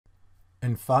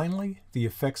And finally, the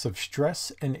effects of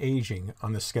stress and aging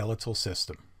on the skeletal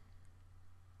system.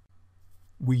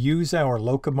 We use our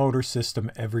locomotor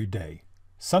system every day.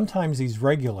 Sometimes these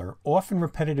regular, often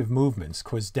repetitive movements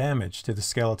cause damage to the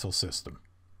skeletal system.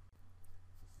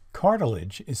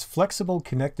 Cartilage is flexible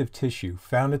connective tissue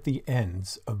found at the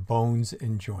ends of bones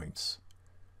and joints.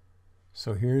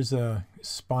 So here's a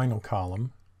spinal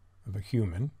column of a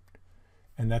human,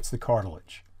 and that's the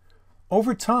cartilage.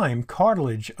 Over time,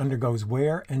 cartilage undergoes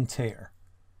wear and tear.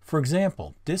 For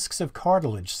example, discs of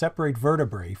cartilage separate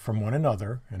vertebrae from one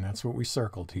another, and that's what we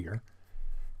circled here,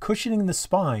 cushioning the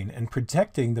spine and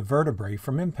protecting the vertebrae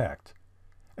from impact.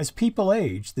 As people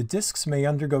age, the discs may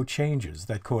undergo changes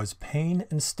that cause pain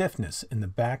and stiffness in the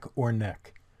back or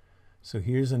neck. So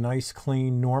here's a nice,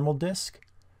 clean, normal disc,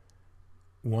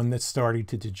 one that's starting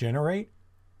to degenerate.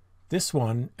 This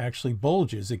one actually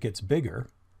bulges, it gets bigger.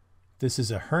 This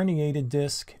is a herniated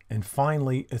disc, and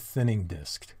finally a thinning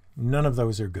disc. None of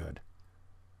those are good.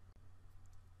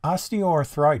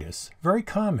 Osteoarthritis, very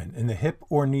common in the hip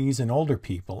or knees in older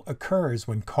people, occurs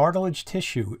when cartilage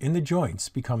tissue in the joints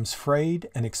becomes frayed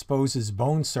and exposes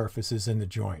bone surfaces in the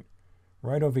joint.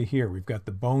 Right over here, we've got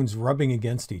the bones rubbing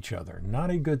against each other. Not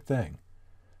a good thing.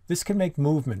 This can make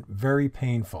movement very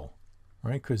painful,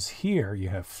 right? Because here you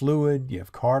have fluid, you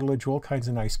have cartilage, all kinds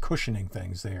of nice cushioning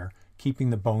things there,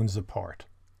 keeping the bones apart.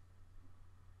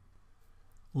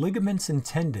 Ligaments and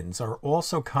tendons are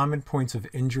also common points of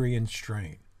injury and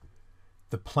strain.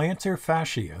 The plantar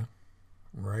fascia,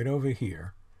 right over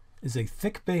here, is a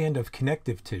thick band of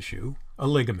connective tissue, a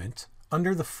ligament,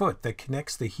 under the foot that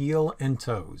connects the heel and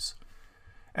toes.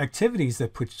 Activities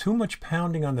that put too much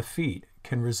pounding on the feet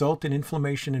can result in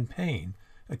inflammation and pain,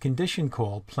 a condition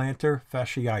called plantar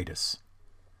fasciitis.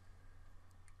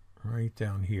 Right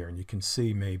down here, and you can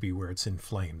see maybe where it's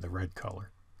inflamed, the red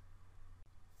color.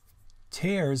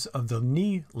 Tears of the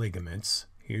knee ligaments,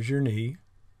 here's your knee,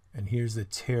 and here's the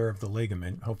tear of the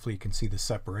ligament, hopefully you can see the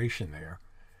separation there,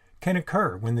 can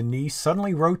occur when the knee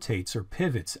suddenly rotates or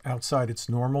pivots outside its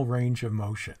normal range of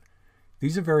motion.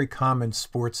 These are very common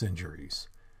sports injuries.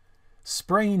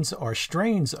 Sprains are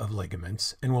strains of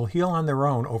ligaments and will heal on their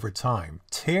own over time.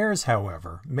 Tears,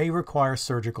 however, may require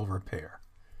surgical repair.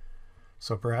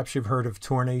 So perhaps you've heard of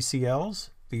torn ACLs.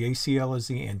 The ACL is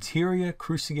the anterior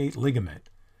cruciate ligament.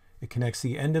 It connects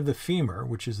the end of the femur,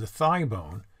 which is the thigh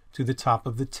bone, to the top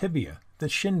of the tibia, the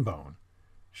shin bone.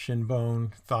 Shin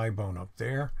bone, thigh bone up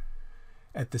there,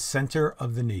 at the center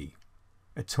of the knee.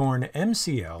 A torn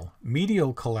MCL,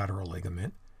 medial collateral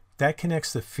ligament, that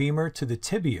connects the femur to the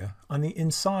tibia on the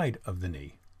inside of the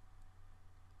knee.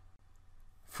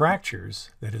 Fractures,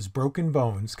 that is broken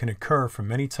bones, can occur from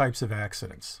many types of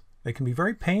accidents. They can be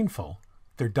very painful.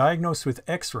 They're diagnosed with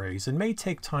x-rays and may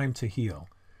take time to heal.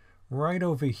 Right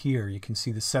over here, you can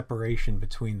see the separation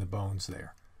between the bones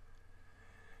there.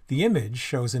 The image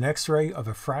shows an x-ray of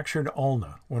a fractured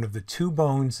ulna, one of the two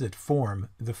bones that form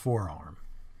the forearm.